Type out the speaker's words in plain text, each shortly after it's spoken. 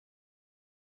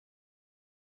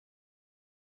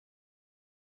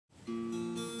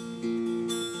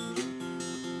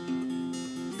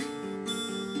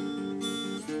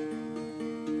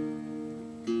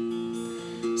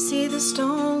See the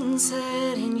stone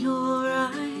set in your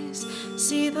eyes,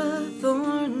 see the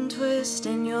thorn twist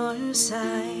in your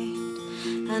side,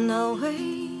 and I'll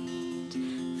wait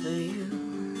for you.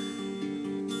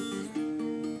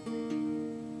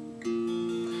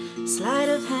 Sleight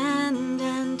of hand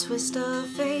and twist of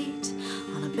fate,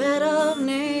 on a bed of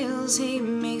nails he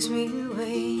makes me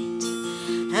wait,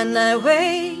 and I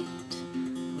wait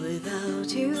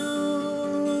without you,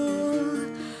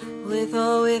 with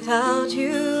or without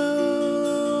you,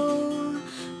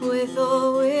 with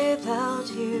or without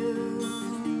you.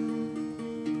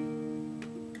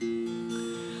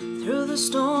 Through the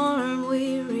storm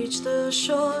we reach the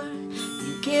shore,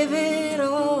 you give it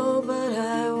all but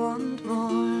I want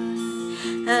more,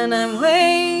 and I'm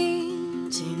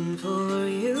waiting for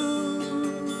you,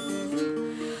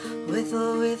 with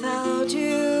or without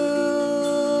you,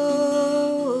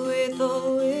 with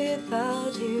or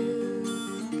without you.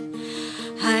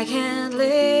 I can't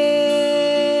live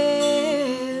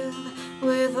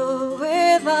with or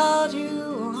without you,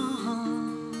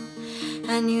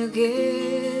 and you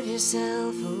give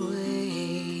yourself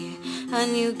away,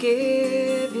 and you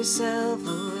give yourself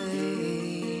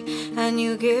away, and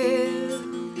you give,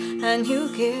 and you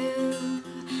give,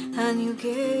 and you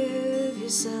give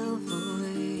yourself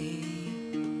away.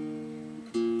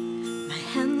 My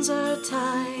hands are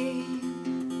tied,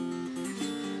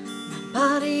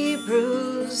 body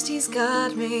bruised, he's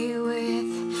got me with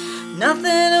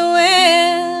nothing to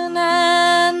win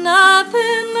and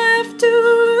nothing left to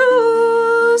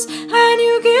lose. And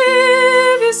you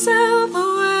give yourself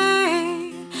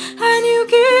away, and you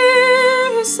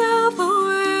give yourself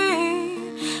away,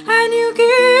 and you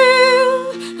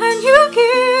give, and you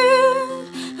give,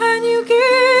 and you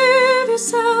give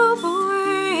yourself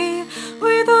away,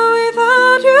 with or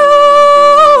without you,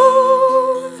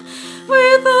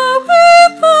 with or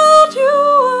without you.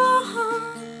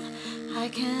 I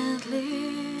can't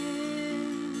live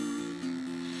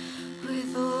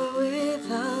with or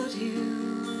without you.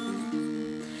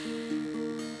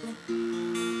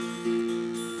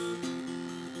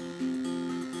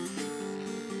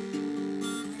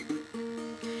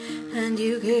 And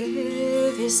you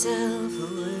give yourself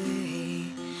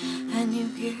away, and you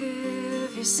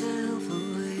give yourself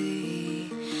away,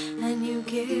 and you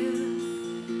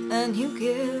give, and you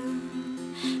give,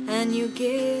 and you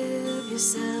give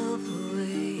yourself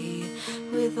away,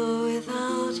 with or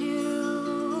without you,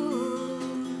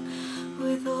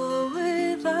 with or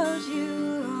without you,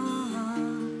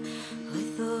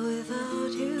 with or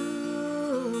without you,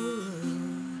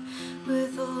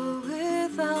 with or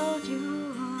without you.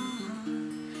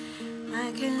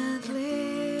 I can't live